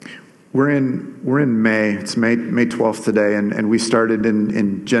We're in May. It's May 12th today, and we started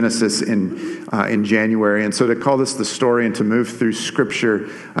in Genesis in January. And so to call this the story and to move through Scripture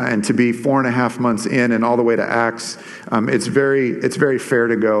and to be 4.5 months in and all the way to Acts, it's very fair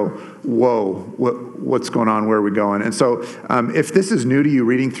to go, whoa, what's going on? Where are we going? And so if this is new to you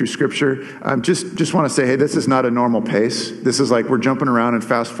reading through Scripture, just want to say, hey, this is not a normal pace. This is like we're jumping around and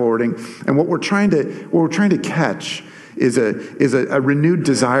fast forwarding, and what we're trying to catch is a renewed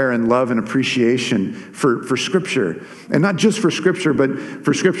desire and love and appreciation for Scripture. And not just for Scripture, but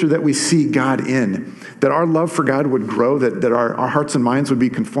for Scripture that we see God in. That our love for God would grow, that our hearts and minds would be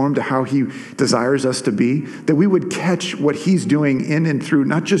conformed to how He desires us to be. That we would catch what He's doing in and through,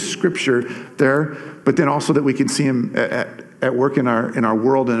 not just Scripture there, but then also that we can see Him at work in our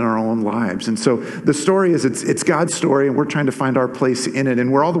world and in our own lives. And so the story is, it's God's story, and we're trying to find our place in it.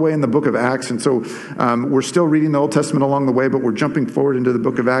 And we're all the way in the book of Acts, and so we're still reading the Old Testament along the way, but we're jumping forward into the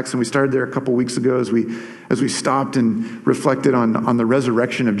book of Acts, and we started there a couple weeks ago as we stopped and reflected on the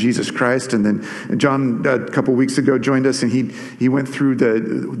resurrection of Jesus Christ. And then John a couple weeks ago joined us, and he went through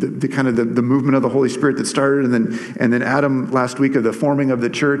the kind of the movement of the Holy Spirit that started, and then Adam last week of the forming of the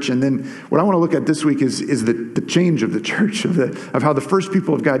church. And then what I want to look at this week is the change of the church, of how the first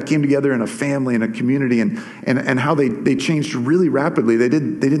people of God came together in a family and a community, and how they changed really rapidly. They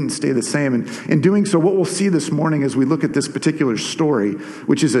didn't stay the same. And in doing so, what we'll see this morning as we look at this particular story,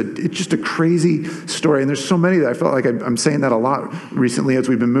 which is it's just a crazy story. And there's so many that I felt like I'm saying that a lot recently as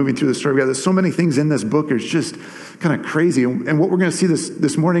we've been moving through the story. There's so many things in this book. It's just kind of crazy. And what we're going to see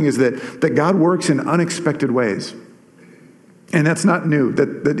this morning is that God works in unexpected ways. And that's not new,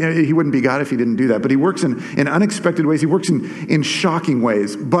 that He wouldn't be God if He didn't do that. But He works in unexpected ways. He works in shocking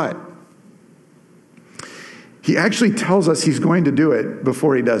ways. But He actually tells us He's going to do it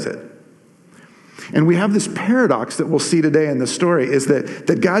before He does it. And we have this paradox that we'll see today in the story, is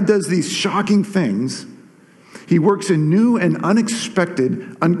that God does these shocking things. He works in new and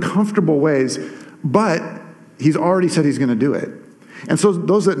unexpected, uncomfortable ways, but He's already said He's going to do it. And so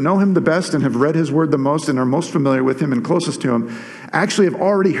those that know Him the best and have read His word the most and are most familiar with Him and closest to Him actually have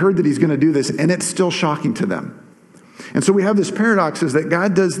already heard that He's going to do this, and it's still shocking to them. And so we have this paradox, is that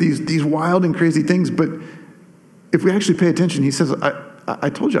God does these wild and crazy things, but if we actually pay attention, He says, I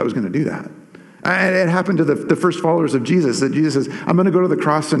told you I was going to do that. And it happened to the first followers of Jesus, that Jesus says, I'm going to go to the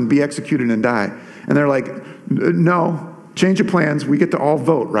cross and be executed and die. And they're like, no, change of plans. We get to all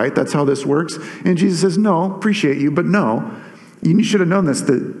vote, right? That's how this works. And Jesus says, no, appreciate you, but no. You should have known this,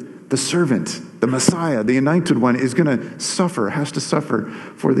 the servant, the Messiah, the anointed one is going to suffer, has to suffer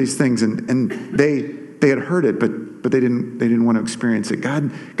for these things. And they had heard it, but they didn't want to experience it.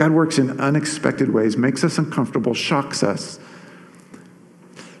 God works in unexpected ways, makes us uncomfortable, shocks us.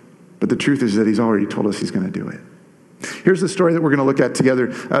 But the truth is that He's already told us He's going to do it. Here's the story that we're going to look at together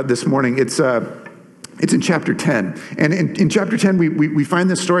this morning. It's in chapter 10. And in chapter 10, we find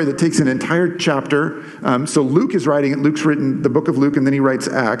this story that takes an entire chapter. So Luke is writing it. Luke's written the book of Luke, and then he writes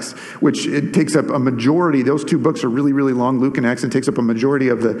Acts, which it takes up a majority. Those two books are really, really long, Luke and Acts, and takes up a majority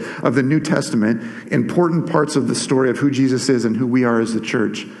of the New Testament, important parts of the story of who Jesus is and who we are as the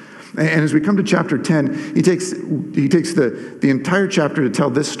church. And as we come to chapter 10, he takes the entire chapter to tell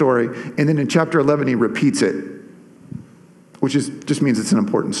this story, and then in chapter 11, he repeats it, which just means it's an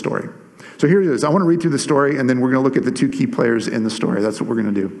important story. So here it is. I want to read through the story, and then we're going to look at the two key players in the story. That's what we're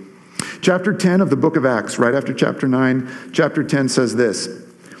going to do. Chapter 10 of the book of Acts, right after chapter 9, chapter 10 says this.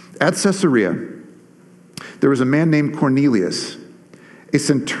 At Caesarea, there was a man named Cornelius, a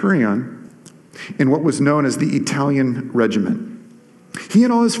centurion in what was known as the Italian regiment. He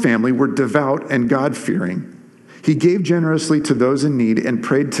and all his family were devout and God-fearing. He gave generously to those in need and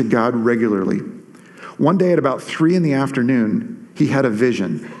prayed to God regularly. One day at about 3 p.m, he had a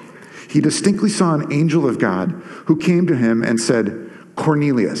vision. He distinctly saw an angel of God who came to him and said,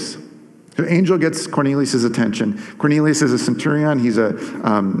 Cornelius. The angel gets Cornelius' attention. Cornelius is a centurion.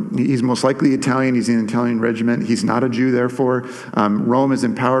 He's most likely Italian. He's in an Italian regiment. He's not a Jew, therefore. Rome has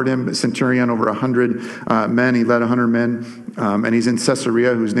empowered him. A centurion, over 100 men. He led 100 men. And he's in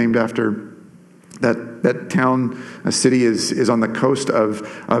Caesarea, who's named after that town. A city is on the coast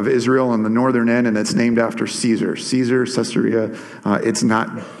of Israel on the northern end, and it's named after Caesar. Caesarea. It's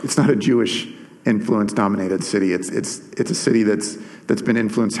not a Jewish influence dominated city. It's a city that's been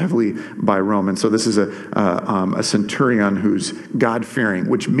influenced heavily by Rome. And so this is a centurion who's God-fearing,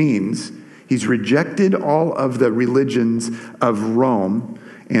 which means he's rejected all of the religions of Rome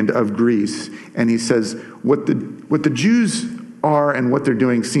and of Greece. And he says, what the Jews are and what they're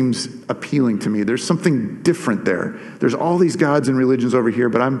doing seems appealing to me. There's something different there. There's all these gods and religions over here,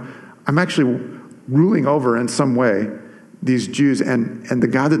 but I'm actually ruling over in some way these Jews, and the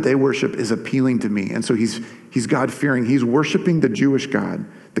God that they worship is appealing to me. And so he's God-fearing. He's worshiping the Jewish God,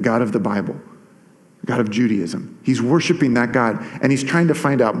 the God of the Bible, the God of Judaism. He's worshiping that God, and he's trying to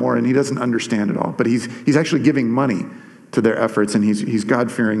find out more, and he doesn't understand it all. But he's actually giving money to their efforts, and he's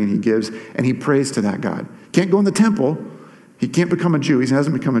God-fearing, and he gives, and he prays to that God. Can't go in the temple. He can't become a Jew. He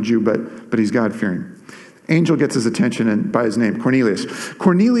hasn't become a Jew, but he's God-fearing. Angel gets his attention and by his name, Cornelius.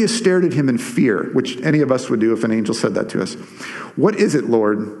 Cornelius stared at him in fear, which any of us would do if an angel said that to us. "What is it,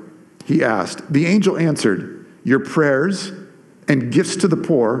 Lord?" he asked. The angel answered, "Your prayers and gifts to the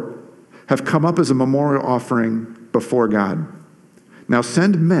poor have come up as a memorial offering before God. Now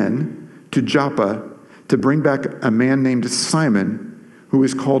send men to Joppa to bring back a man named Simon, who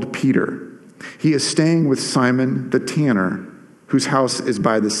is called Peter. He is staying with Simon the tanner, whose house is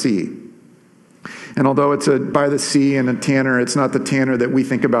by the sea." And although it's by the sea and a tanner, it's not the tanner that we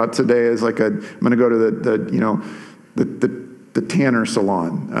think about today as like I'm going to go to the tanner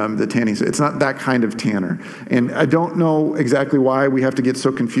salon, the tanning. It's not that kind of tanner. And I don't know exactly why we have to get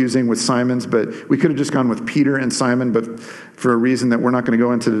so confusing with Simons, but we could have just gone with Peter and Simon, but for a reason that we're not going to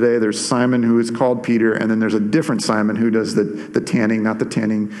go into today, there's Simon who is called Peter, and then there's a different Simon who does the tanning, not the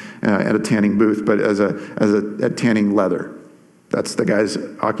tanning at a tanning booth, but at tanning leather. That's the guy's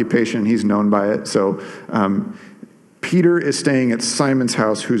occupation. He's known by it. So Peter is staying at Simon's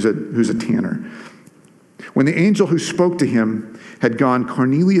house, who's a tanner. When the angel who spoke to him had gone,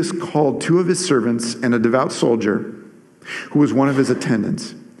 Cornelius called 2 of his servants and a devout soldier who was one of his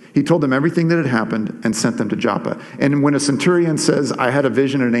attendants. He told them everything that had happened and sent them to Joppa. And when a centurion says, "I had a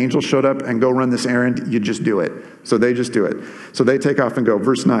vision and an angel showed up, and go run this errand," you just do it. So they just do it. So they take off and go.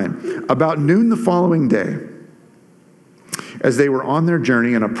 Verse 9. About noon the following day, as they were on their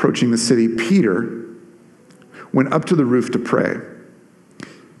journey and approaching the city, Peter went up to the roof to pray.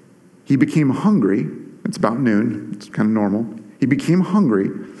 He became hungry. It's about noon. It's kind of normal. He became hungry,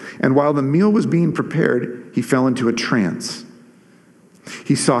 and while the meal was being prepared, he fell into a trance.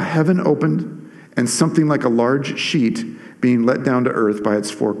 He saw heaven opened and something like a large sheet being let down to earth by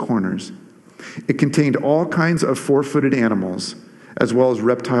its 4 corners. It contained all kinds of 4-footed animals, as well as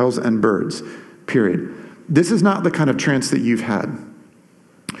reptiles and birds, period. This is not the kind of trance that you've had.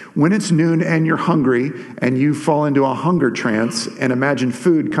 When it's noon and you're hungry and you fall into a hunger trance and imagine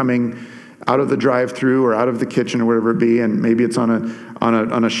food coming out of the drive-through or out of the kitchen or whatever it be, and maybe it's on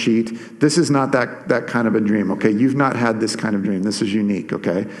a sheet. This is not that kind of a dream, okay? You've not had this kind of dream. This is unique,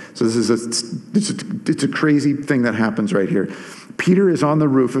 okay? So it's a crazy thing that happens right here. Peter is on the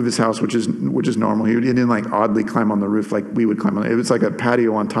roof of his house, which is normal. He didn't like oddly climb on the roof like we would climb on it. It was like a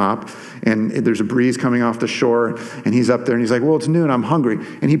patio on top, and there's a breeze coming off the shore, and he's up there, and he's like, "Well, it's noon, I'm hungry."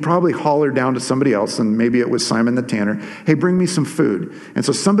 And he probably hollered down to somebody else, and maybe it was Simon the tanner, "Hey, bring me some food." And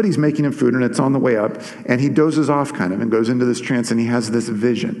so somebody's making him food, and it's on the way up, and he dozes off kind of and goes into this trance, and he has this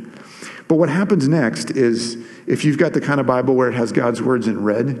vision. But what happens next is, if you've got the kind of Bible where it has God's words in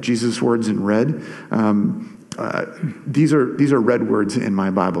red, Jesus' words in red, these are red words in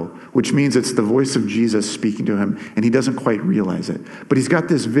my Bible, which means it's the voice of Jesus speaking to him, and he doesn't quite realize it. But he's got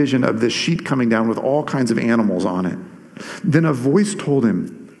this vision of this sheet coming down with all kinds of animals on it. Then a voice told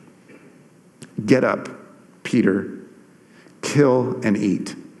him, "Get up, Peter, kill and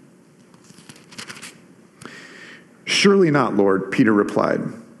eat." "Surely not, Lord," Peter replied.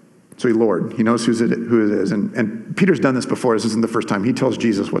 So Lord, he knows who it is. And Peter's done this before. This isn't the first time. He tells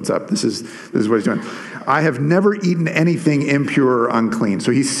Jesus what's up. This is what he's doing. "I have never eaten anything impure or unclean."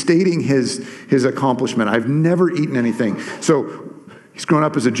 So he's stating his accomplishment. I've never eaten anything. So he's grown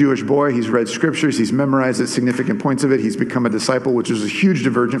up as a Jewish boy. He's read scriptures. He's memorized the significant points of it. He's become a disciple, which is a huge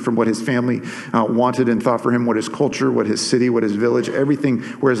divergent from what his family wanted and thought for him, what his culture, what his city, what his village, everything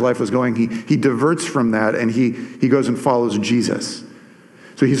where his life was going. He diverts from that, and he goes and follows Jesus.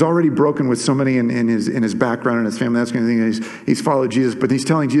 So he's already broken with so many in his background and his family. That's kind of thing. He's followed Jesus, but he's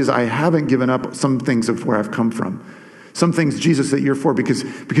telling Jesus, "I haven't given up some things of where I've come from. Some things, Jesus, that you're for, because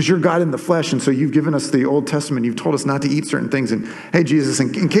you're God in the flesh, and so you've given us the Old Testament. You've told us not to eat certain things. And hey, Jesus,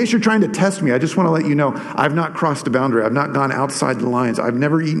 in case you're trying to test me, I just want to let you know, I've not crossed a boundary. I've not gone outside the lines. I've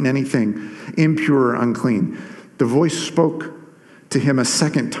never eaten anything impure or unclean." The voice spoke to him a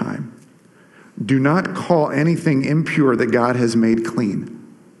second time. "Do not call anything impure that God has made clean."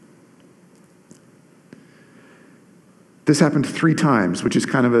 This happened 3 times, which is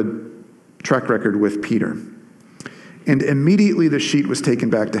kind of a track record with Peter. And immediately the sheet was taken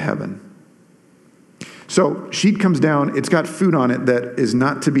back to heaven. So sheet comes down. It's got food on it that is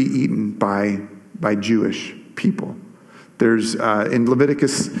not to be eaten by Jewish people. There's in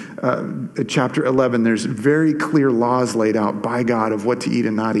Leviticus chapter 11, there's very clear laws laid out by God of what to eat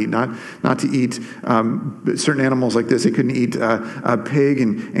and not eat. Not to eat certain animals like this. They couldn't eat a pig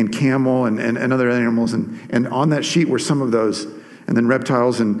and camel and other animals. And on that sheet were some of those. And then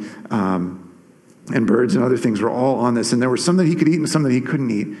reptiles and birds and other things were all on this. And there were some that he could eat and some that he couldn't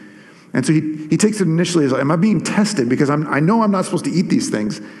eat. And so he takes it initially as, am I being tested? Because I know I'm not supposed to eat these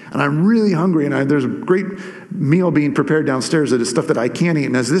things. And I'm really hungry. And there's a great meal being prepared downstairs that is stuff that I can't eat.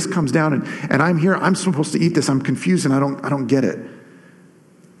 And as this comes down and I'm here, I'm supposed to eat this. I'm confused and I don't get it.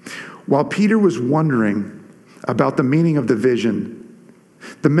 While Peter was wondering about the meaning of the vision,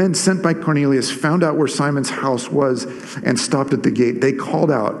 the men sent by Cornelius found out where Simon's house was and stopped at the gate. They called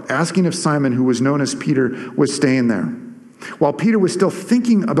out, asking if Simon, who was known as Peter, was staying there. While Peter was still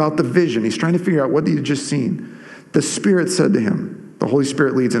thinking about the vision, he's trying to figure out what he had just seen, the Spirit said to him, the Holy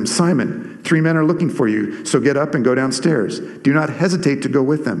Spirit leads him, Simon, 3 men are looking for you, so get up and go downstairs. Do not hesitate to go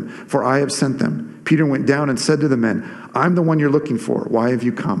with them, for I have sent them. Peter went down and said to the men, I'm the one you're looking for. Why have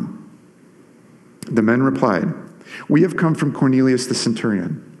you come? The men replied, we have come from Cornelius the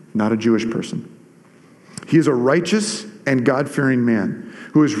centurion, not a Jewish person. He is a righteous and God-fearing man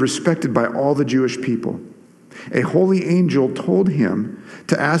who is respected by all the Jewish people. A holy angel told him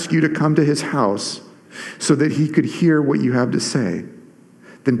to ask you to come to his house so that he could hear what you have to say.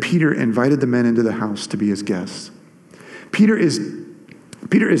 Then Peter invited the men into the house to be his guests. Peter is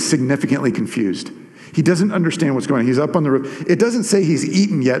significantly confused. He doesn't understand what's going on. He's up on the roof. It doesn't say he's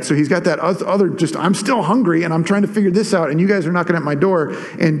eaten yet, so he's got that other just, I'm still hungry and I'm trying to figure this out and you guys are knocking at my door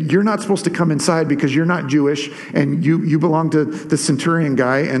and you're not supposed to come inside because you're not Jewish and you belong to the centurion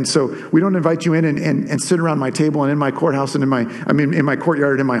guy, and so we don't invite you in and sit around my table and in my courthouse and in my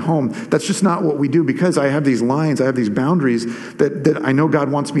courtyard and in my home. That's just not what we do because I have these lines, I have these boundaries that I know God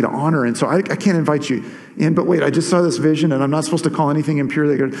wants me to honor, and so I can't invite you in. But wait, I just saw this vision and I'm not supposed to call anything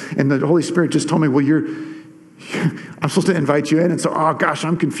impure. And the Holy Spirit just told me, well, I'm supposed to invite you in. And so, oh gosh,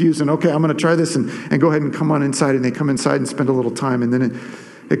 I'm confused. And okay, I'm going to try this and go ahead and come on inside. And they come inside and spend a little time. And then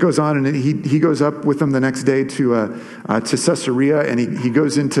it goes on, and he goes up with them the next day to Caesarea, and he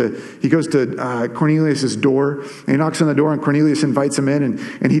goes to Cornelius's door, and he knocks on the door, and Cornelius invites him in,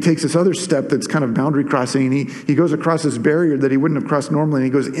 and he takes this other step that's kind of boundary crossing, and he goes across this barrier that he wouldn't have crossed normally, and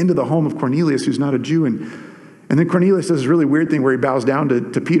he goes into the home of Cornelius, who's not a Jew, and then Cornelius does this really weird thing where he bows down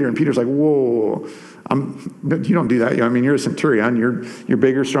to Peter, and Peter's like, whoa, you don't do that. I mean, you're a centurion. You're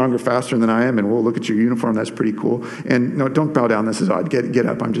bigger, stronger, faster than I am, and we'll look at your uniform. That's pretty cool. And no, don't bow down. This is odd. Get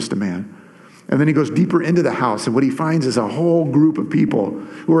up. I'm just a man. And then he goes deeper into the house, and what he finds is a whole group of people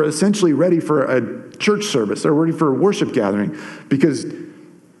who are essentially ready for a church service. They're ready for a worship gathering because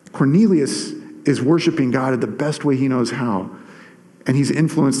Cornelius is worshiping God in the best way he knows how. And he's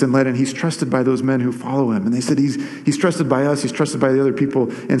influenced and led, and he's trusted by those men who follow him. And they said, he's trusted by us. He's trusted by the other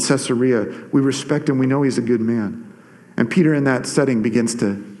people in Caesarea. We respect him. We know he's a good man. And Peter in that setting begins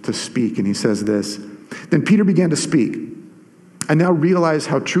to speak, and he says this. Then Peter began to speak. I now realize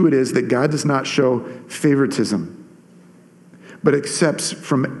how true it is that God does not show favoritism, but accepts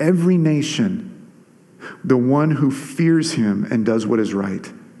from every nation the one who fears him and does what is right.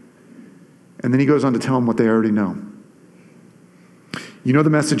 And then he goes on to tell them what they already know. You know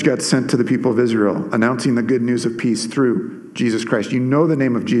the message got sent to the people of Israel, announcing the good news of peace through Jesus Christ. You know the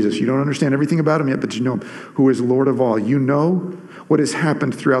name of Jesus. You don't understand everything about him yet, but you know him, who is Lord of all. You know what has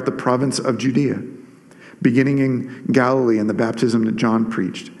happened throughout the province of Judea, beginning in Galilee and the baptism that John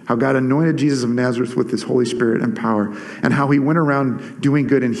preached, how God anointed Jesus of Nazareth with his Holy Spirit and power, and how he went around doing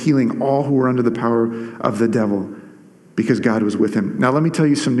good and healing all who were under the power of the devil because God was with him. Now let me tell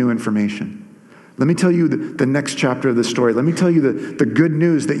you some new information. Let me tell you the next chapter of the story. Let me tell you the good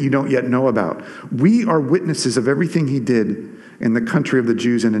news that you don't yet know about. We are witnesses of everything he did in the country of the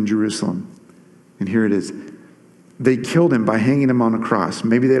Jews and in Jerusalem. And here it is. They killed him by hanging him on a cross.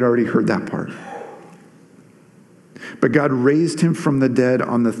 Maybe they'd already heard that part. But God raised him from the dead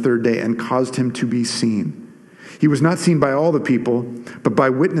on the third day and caused him to be seen. He was not seen by all the people, but by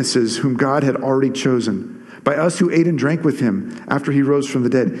witnesses whom God had already chosen. By us who ate and drank with him after he rose from the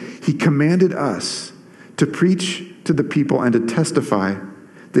dead. He commanded us to preach to the people and to testify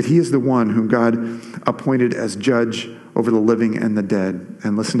that he is the one whom God appointed as judge over the living and the dead.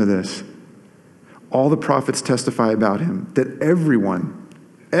 And listen to this. All the prophets testify about him, that everyone,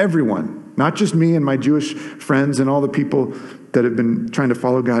 not just me and my Jewish friends and all the people that have been trying to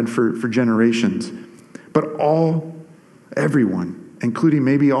follow God for generations, but everyone, including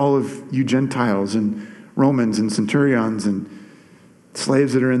maybe all of you Gentiles and Romans and centurions and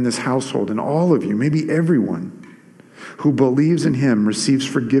slaves that are in this household, and all of you, maybe everyone who believes in him receives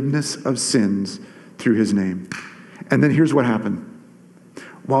forgiveness of sins through his name. And then here's what happened.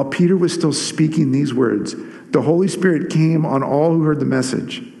 While Peter was still speaking these words, the Holy Spirit came on all who heard the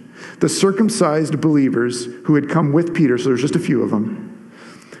message. The circumcised believers who had come with Peter, so there's just a few of them,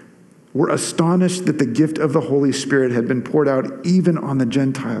 were astonished that the gift of the Holy Spirit had been poured out even on the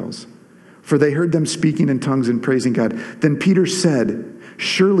Gentiles, for they heard them speaking in tongues and praising God. Then Peter said,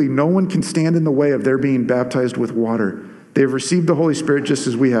 "Surely no one can stand in the way of their being baptized with water. They have received the Holy Spirit just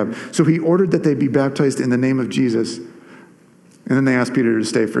as we have." So he ordered that they be baptized in the name of Jesus. And then they asked Peter to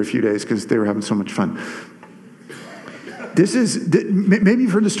stay for a few days because they were having so much fun. Maybe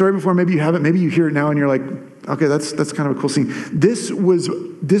you've heard the story before, maybe you haven't, maybe you hear it now and you're like, okay, that's kind of a cool scene. This was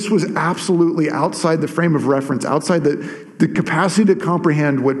absolutely outside the frame of reference, outside the capacity to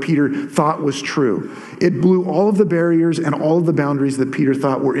comprehend what Peter thought was true. It blew all of the barriers and all of the boundaries that Peter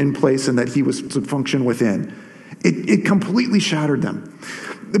thought were in place and that he was to function within. It completely shattered them.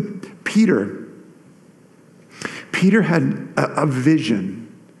 Peter had a vision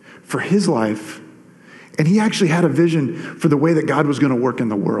for his life, and he actually had a vision for the way that God was going to work in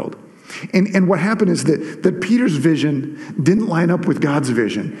the world. And what happened is that Peter's vision didn't line up with God's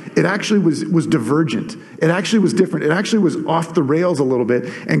vision. It actually was divergent. It actually was different. It actually was off the rails a little bit.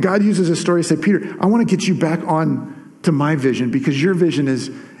 And God uses this story to say, Peter, I want to get you back on to my vision because your vision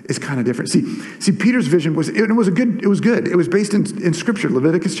is kind of different. See, Peter's vision was good. It was based in Scripture,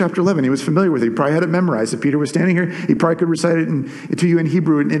 Leviticus chapter 11. He was familiar with it. He probably had it memorized. If Peter was standing here, he probably could recite it to you in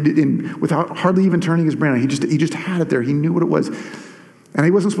Hebrew without hardly even turning his brain on. He just had it there. He knew what it was. And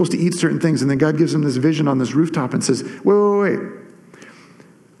he wasn't supposed to eat certain things. And then God gives him this vision on this rooftop and says, wait.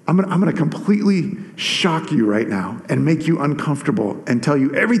 I'm going to completely shock you right now and make you uncomfortable and tell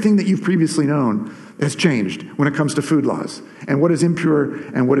you everything that you've previously known has changed when it comes to food laws and what is impure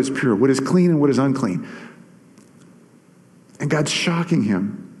and what is pure, what is clean and what is unclean. And God's shocking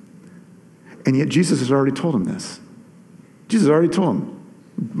him. And yet Jesus has already told him this. Jesus already told him.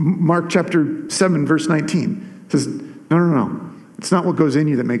 Mark chapter 7, verse 19 says, no. It's not what goes in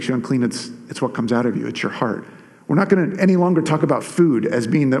you that makes you unclean. It's what comes out of you. It's your heart. We're not going to any longer talk about food as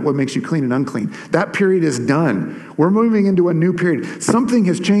being that what makes you clean and unclean. That period is done. We're moving into a new period. Something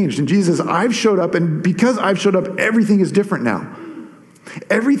has changed. And Jesus, I've showed up, and because I've showed up, everything is different now.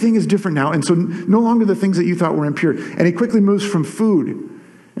 Everything is different now. And so no longer the things that you thought were impure. And he quickly moves from food.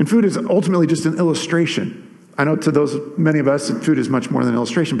 And food is ultimately just an illustration. I know to many of us, food is much more than an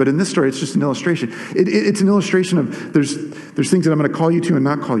illustration, but in this story, it's just an illustration. It's an illustration of there's things that I'm going to call you to and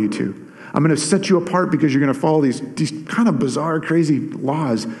not call you to. I'm going to set you apart because you're going to follow these kind of bizarre, crazy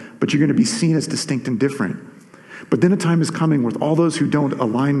laws, but you're going to be seen as distinct and different. But then a time is coming with all those who don't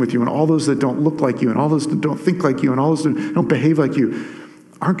align with you and all those that don't look like you and all those that don't think like you and all those that don't behave like you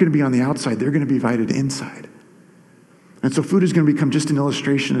aren't going to be on the outside. They're going to be invited inside. And so food is going to become just an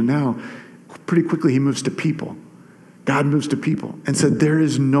illustration. And now, pretty quickly, he moves to people. God moves to people and said, there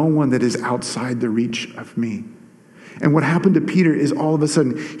is no one that is outside the reach of me. And what happened to Peter is all of a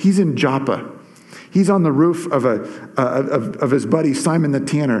sudden, he's in Joppa. He's on the roof of his buddy, Simon the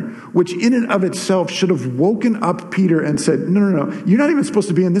tanner, which in and of itself should have woken up Peter and said, no, you're not even supposed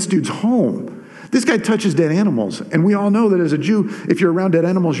to be in this dude's home. This guy touches dead animals. And we all know that as a Jew, if you're around dead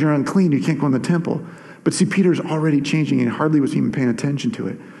animals, you're unclean. You can't go in the temple. But see, Peter's already changing and hardly was even paying attention to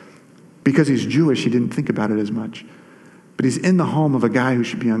it. Because he's Jewish, he didn't think about it as much. But he's in the home of a guy who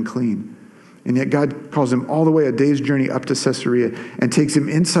should be unclean. And yet God calls him all the way a day's journey up to Caesarea and takes him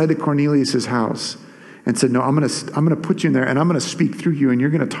inside to Cornelius' house and said, no, I'm going to put you in there and I'm going to speak through you and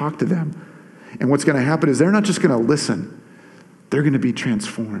you're going to talk to them. And what's going to happen is they're not just going to listen. They're going to be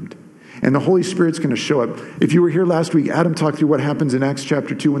transformed. And the Holy Spirit's going to show up. If you were here last week, Adam talked through what happens in Acts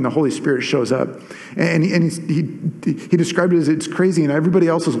chapter 2 when the Holy Spirit shows up. And he described it as it's crazy, and everybody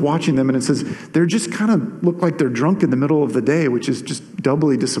else is watching them, and it says they're just kind of look like they're drunk in the middle of the day, which is just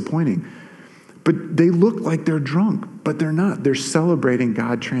doubly disappointing. But they look like they're drunk, but they're not. They're celebrating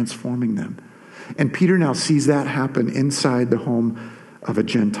God transforming them. And Peter now sees that happen inside the home of a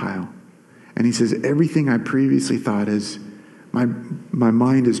Gentile. And he says, everything I previously thought is, my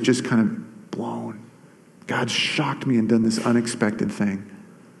mind is just kind of blown. God shocked me and done this unexpected thing.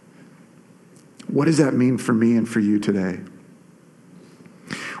 What does that mean for me and for you today?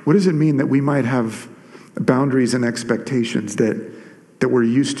 What does it mean that we might have boundaries and expectations that we're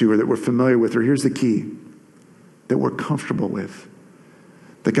used to or that we're familiar with, or here's the key, that we're comfortable with?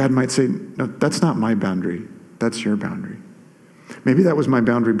 That God might say, no, that's not my boundary. That's your boundary. Maybe that was my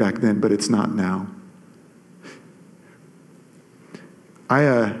boundary back then, but it's not now.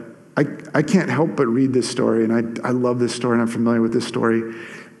 I can't help but read this story, and I love this story, and I'm familiar with this story.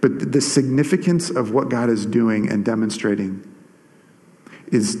 But the significance of what God is doing and demonstrating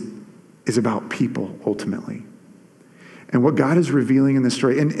is about people, ultimately. and what God is revealing in this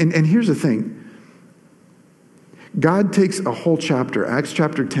story. And here's the thing. God takes a whole chapter, Acts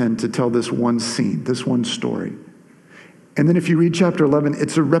chapter 10, to tell this one scene, this one story. And then if you read chapter 11,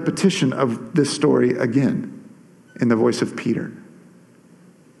 it's a repetition of this story again in the voice of Peter.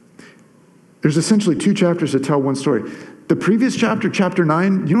 There's essentially 2 chapters to tell one story. The previous chapter, chapter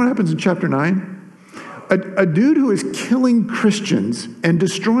 9, you know what happens in chapter 9? A dude who is killing Christians and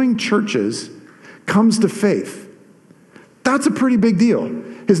destroying churches comes to faith. That's a pretty big deal.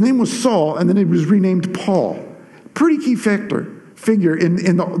 His name was Saul, and then he was renamed Paul. Pretty key figure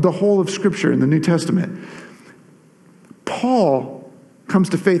in the whole of Scripture in the New Testament. Paul comes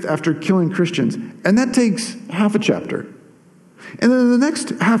to faith after killing Christians, and that takes half a chapter. And then in the next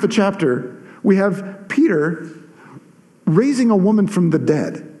half a chapter, we have Peter raising a woman from the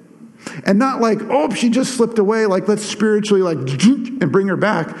dead. And not like, oh, she just slipped away, like let's spiritually and bring her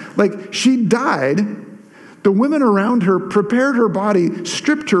back. Like she died. The women around her prepared her body,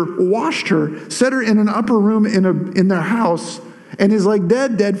 stripped her, washed her, set her in an upper room in their house, and is like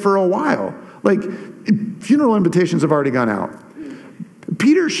dead for a while. Like funeral invitations have already gone out.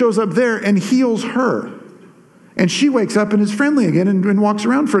 Peter shows up there and heals her. And she wakes up and is friendly again and walks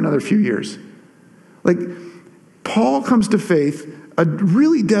around for another few years. Like Paul comes to faith, a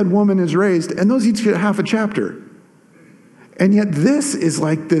really dead woman is raised, and those each get half a chapter. And yet this is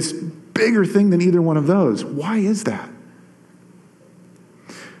like this bigger thing than either one of those. Why is that?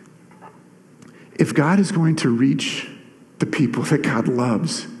 If God is going to reach the people that God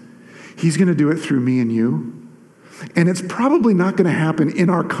loves, he's going to do it through me and you. And it's probably not going to happen in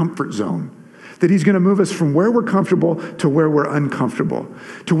our comfort zone. That he's going to move us from where we're comfortable to where we're uncomfortable,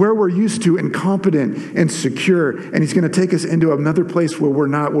 to where we're used to and competent and secure. And he's going to take us into another place where we're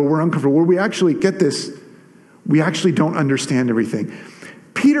not, where we're uncomfortable, where we actually get this. We actually don't understand everything.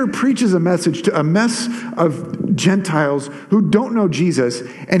 Peter preaches a message to a mess of Gentiles who don't know Jesus,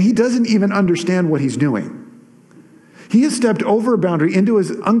 and he doesn't even understand what he's doing. He has stepped over a boundary into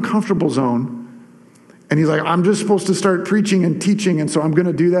his uncomfortable zone. And he's like, I'm just supposed to start preaching and teaching, and so I'm going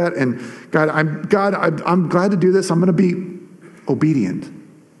to do that. And I'm glad to do this. I'm going to be obedient.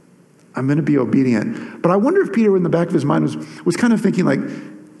 I'm going to be obedient. But I wonder if Peter, in the back of his mind, was kind of thinking like,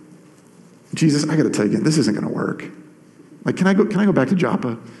 Jesus, I got to tell you again, this isn't going to work. Like, can I go back to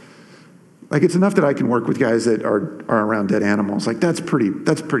Joppa? Like, it's enough that I can work with guys that are around dead animals. Like, that's pretty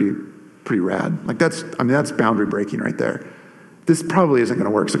rad. Like, that's boundary breaking right there. This probably isn't going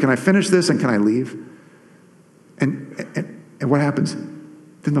to work. So can I finish this and can I leave? And what happens?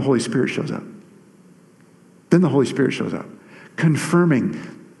 Then the Holy Spirit shows up. Confirming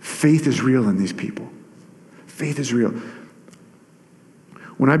faith is real in these people. Faith is real.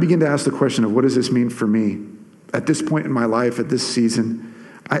 When I begin to ask the question of what does this mean for me at this point in my life, at this season,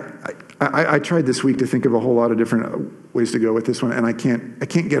 I tried this week to think of a whole lot of different ways to go with this one, and I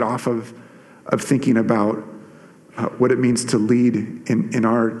can't get off of thinking about what it means to lead in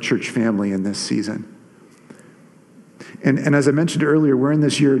our church family in this season. And as I mentioned earlier, we're in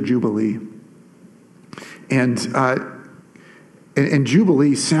this year of Jubilee. And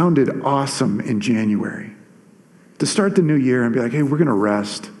Jubilee sounded awesome in January. To start the new year and be like, hey, we're going to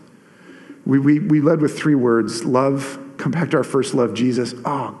rest. We led with 3 words: love, come back to our first love, Jesus.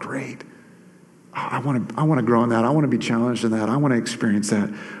 Oh, great. I want to grow in that. I want to be challenged in that. I want to experience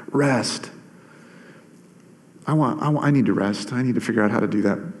that. Rest. I need to rest. I need to figure out how to do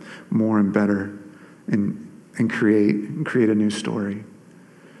that more and better and create a new story.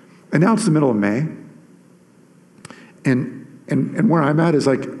 And now it's the middle of May. And where I'm at is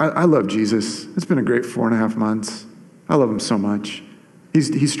like, I love Jesus. It's been a great 4.5 months. I love him so much.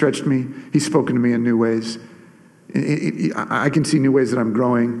 He's stretched me. He's spoken to me in new ways. I can see new ways that I'm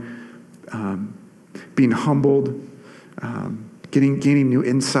growing, being humbled, gaining new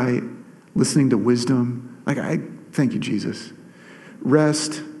insight, listening to wisdom. Like, I thank you, Jesus.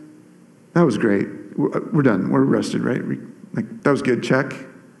 Rest. That was great. We're done. We're rested, right? That was good. Check.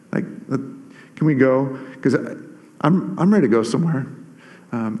 Like, can we go? Because I'm ready to go somewhere.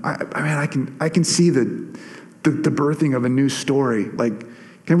 I can see the birthing of a new story. Like,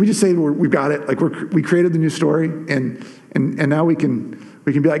 can we just say we've got it? Like, we created the new story, and now we can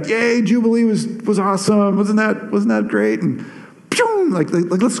be like, yay, Jubilee was awesome. Wasn't that great? And like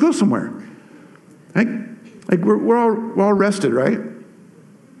let's go somewhere. Like we're all rested, right?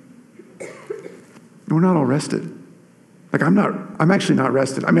 We're not all rested. Like, I'm actually not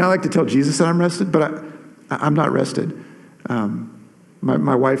rested. I mean, I like to tell Jesus that I'm rested, but I'm not rested.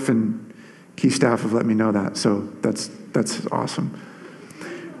 My wife and key staff have let me know that, so that's awesome.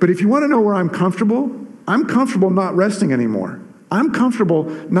 But if you want to know where I'm comfortable not resting anymore. I'm comfortable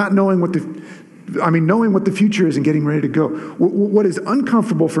not knowing what the knowing what the future is and getting ready to go. What is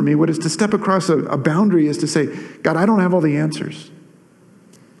uncomfortable for me, what is to step across a boundary, is to say, God, I don't have all the answers.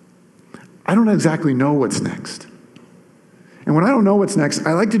 I don't exactly know what's next. And when I don't know what's next,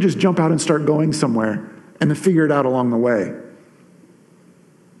 I like to just jump out and start going somewhere and then figure it out along the way.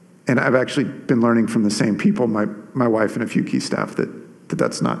 And I've actually been learning from the same people, my wife and a few key staff,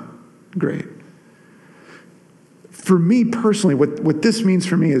 that's not great. For me personally, what this means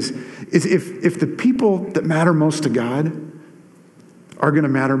for me is if the people that matter most to God are going to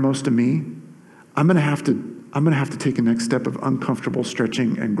matter most to me, I'm going to have to take a next step of uncomfortable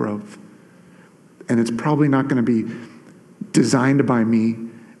stretching and growth. And it's probably not going to be designed by me,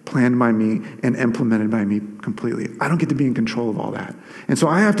 planned by me, and implemented by me completely. I don't get to be in control of all that. And so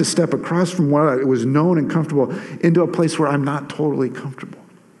I have to step across from what was known and comfortable into a place where I'm not totally comfortable.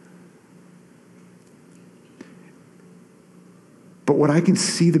 But what I can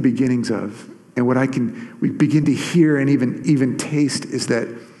see the beginnings of, and we begin to hear and even taste, is that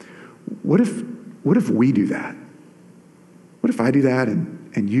what if we do that? What if I do that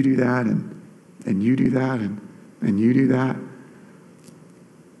and you do that and you do that and you do that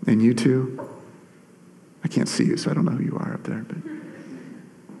and you too? I can't see you, so I don't know who you are up there.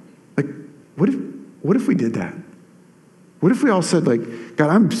 But what if we did that? What if we all said, like, God,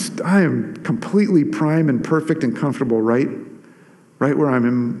 I am completely prime and perfect and comfortable right where I'm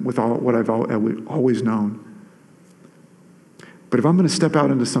in with all what I've always known. But if I'm going to step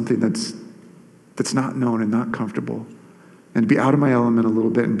out into something that's not known and not comfortable, and be out of my element a little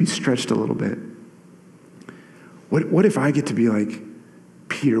bit and be stretched a little bit, what if I get to be like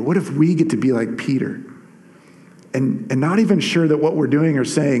Peter? What if we get to be like Peter? And not even sure that what we're doing or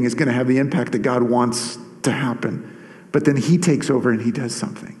saying is going to have the impact that God wants to happen. But then he takes over and he does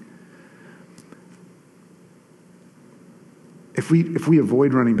something. If we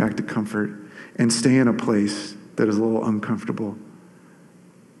avoid running back to comfort and stay in a place that is a little uncomfortable,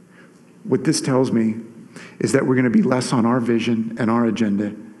 what this tells me is that we're going to be less on our vision and our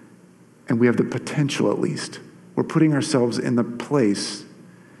agenda, and we have the potential, at least. We're putting ourselves in the place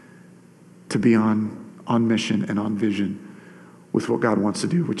to be on mission and on vision with what God wants to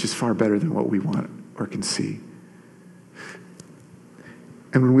do, which is far better than what we want or can see.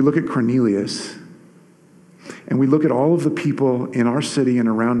 And when we look at Cornelius, and we look at all of the people in our city and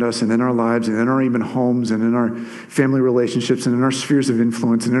around us and in our lives and in our even homes and in our family relationships and in our spheres of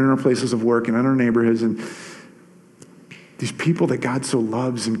influence and in our places of work and in our neighborhoods, and these people that God so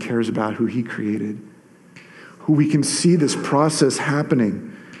loves and cares about, who he created, who we can see this process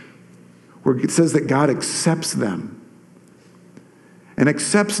happening where it says that God accepts them. And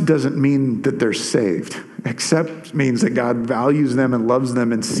accepts doesn't mean that they're saved. Accept means that God values them and loves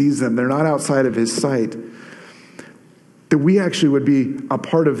them and sees them. They're not outside of his sight. That we actually would be a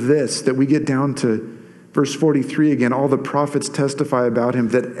part of this, that we get down to verse 43 again. All the prophets testify about him,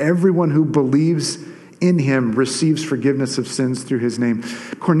 that everyone who believes in him receives forgiveness of sins through his name.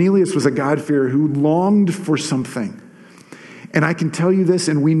 Cornelius was a God-fearer who longed for something. And I can tell you this,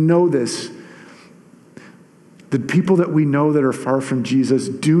 and we know this, the people that we know that are far from Jesus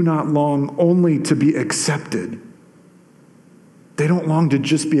do not long only to be accepted. They don't long to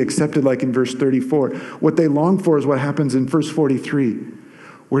just be accepted like in verse 34. What they long for is what happens in verse 43,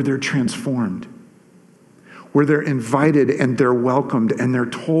 where they're transformed, where they're invited and they're welcomed and they're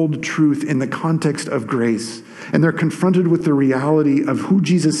told truth in the context of grace. And they're confronted with the reality of who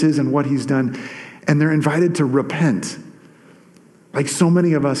Jesus is and what he's done. And they're invited to repent, like so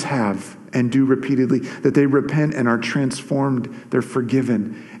many of us have and do repeatedly, that they repent and are transformed, they're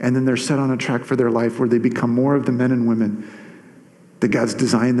forgiven, and then they're set on a track for their life where they become more of the men and women that God's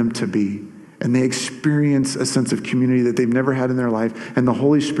designed them to be. And they experience a sense of community that they've never had in their life. And the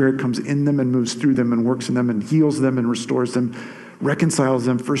Holy Spirit comes in them and moves through them and works in them and heals them and restores them, reconciles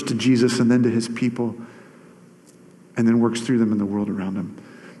them first to Jesus and then to his people, and then works through them in the world around them.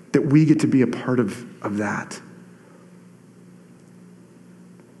 That we get to be a part of that.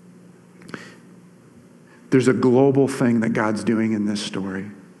 There's a global thing that God's doing in this story.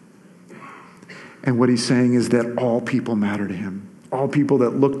 And what he's saying is that all people matter to him. All people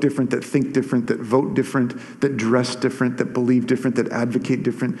that look different, that think different, that vote different, that dress different, that believe different, that advocate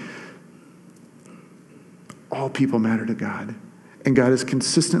different. All people matter to God. And God has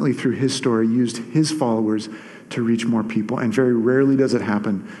consistently, through his story, used his followers to reach more people. And very rarely does it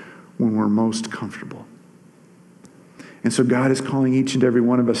happen when we're most comfortable. And so God is calling each and every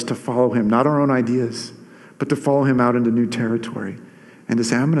one of us to follow him, not our own ideas, but to follow him out into new territory and to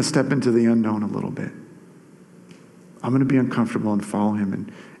say, I'm going to step into the unknown a little bit. I'm going to be uncomfortable and follow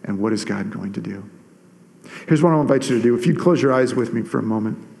him. And what is God going to do? Here's what I'll invite you to do. If you'd close your eyes with me for a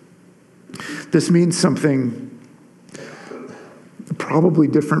moment. This means something probably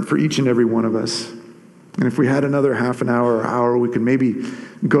different for each and every one of us. And if we had another half an hour or hour, we could maybe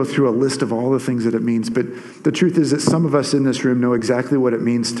go through a list of all the things that it means. But the truth is that some of us in this room know exactly what it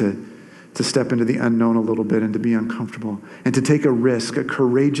means to step into the unknown a little bit and to be uncomfortable and to take a risk, a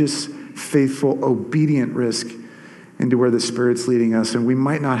courageous, faithful, obedient risk into where the Spirit's leading us. And we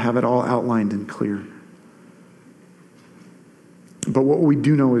might not have it all outlined and clear. But what we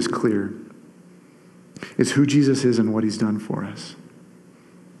do know is clear is who Jesus is and what he's done for us.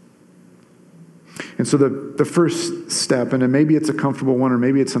 And so the first step, and maybe it's a comfortable one or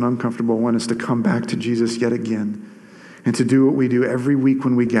maybe it's an uncomfortable one, is to come back to Jesus yet again and to do what we do every week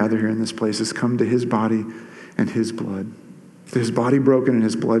when we gather here in this place, is come to his body and his blood. His body broken and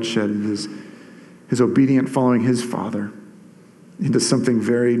his blood shed, and his obedient following his Father into something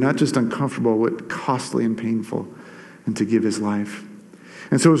very, not just uncomfortable, but costly and painful, and to give his life.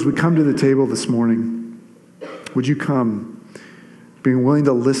 And so as we come to the table this morning, would you come being willing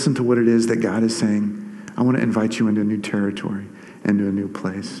to listen to what it is that God is saying? I want to invite you into a new territory, into a new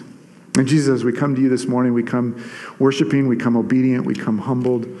place. And Jesus, as we come to you this morning, we come worshiping, we come obedient, we come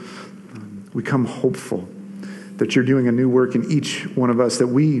humbled, we come hopeful that you're doing a new work in each one of us, that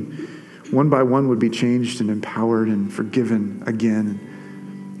we, one by one, would be changed and empowered and forgiven again,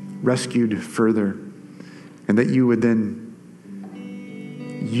 and rescued further, and that you would then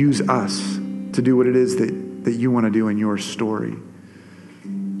use us to do what it is that you want to do in your story.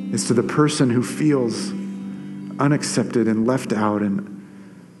 It's to the person who feels unaccepted and left out and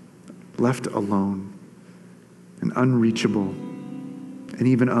left alone and unreachable and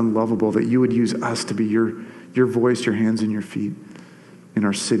even unlovable, that you would use us to be your voice, your hands and your feet in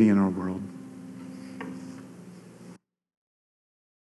our city and our world.